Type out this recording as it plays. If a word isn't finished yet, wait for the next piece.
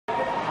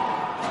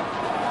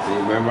See,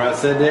 remember I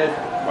said that?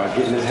 About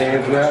getting his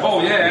hands wrapped? Oh,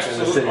 yeah,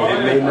 absolutely.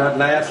 It may not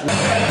last.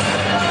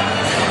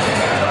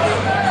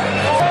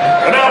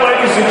 And now,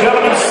 ladies and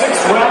gentlemen, 6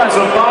 rounds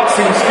of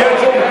boxing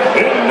scheduled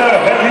in the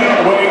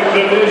heavyweight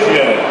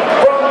division.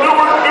 From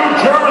Newark, New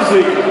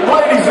Jersey,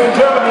 ladies and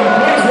gentlemen,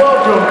 please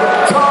welcome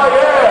Tyabb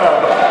Beale.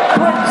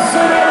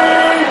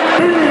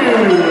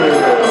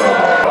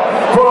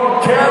 From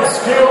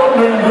Catskill,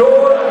 New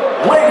York,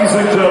 ladies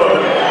and gentlemen,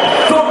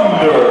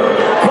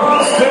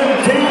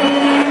 Constantin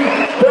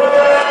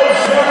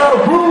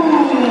Bejenaru.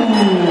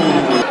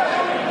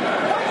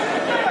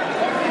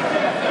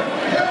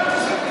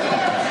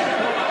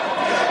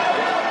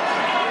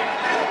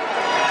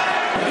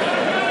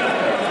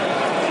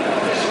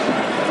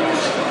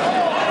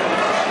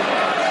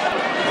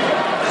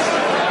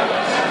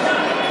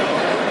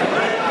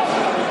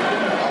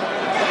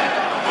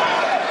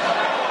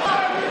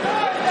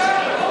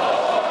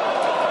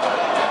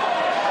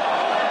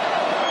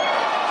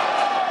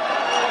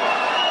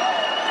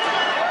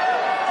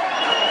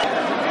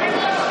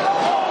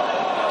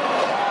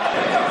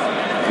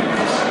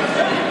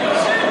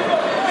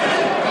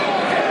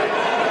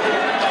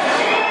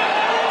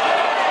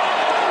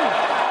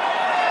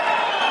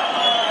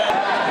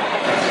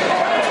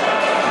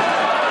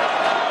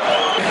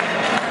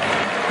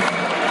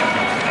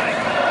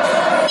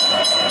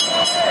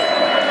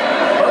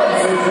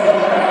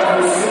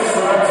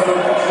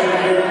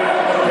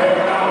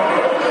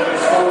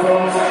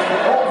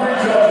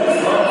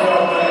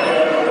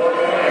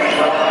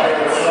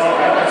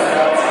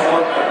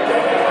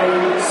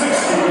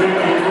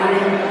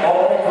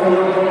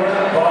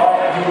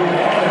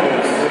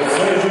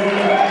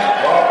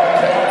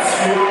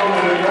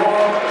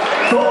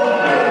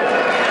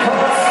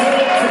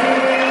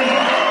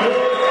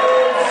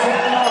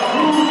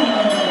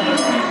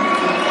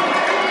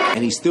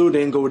 And he still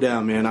didn't go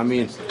down, man. I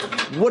mean,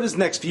 what is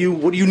next for you?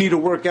 What do you need to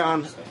work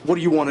on? What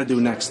do you want to do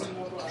next?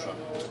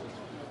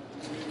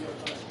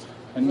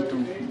 I need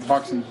to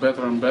boxing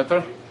better and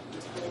better.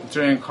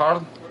 Training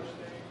hard.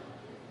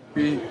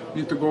 We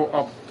need to go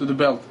up to the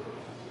belt.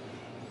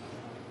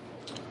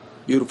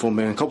 Beautiful,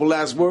 man. Couple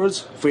last words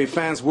for your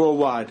fans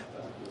worldwide.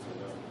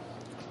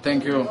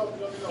 Thank you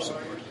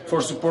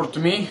for support to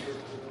me,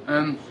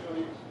 and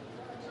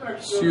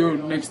see you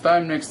next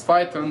time, next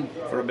fight, and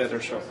For a better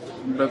show.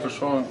 better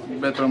show,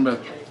 better and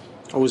better.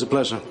 Always a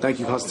pleasure. Thank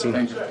you,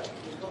 Constantine. Thank you.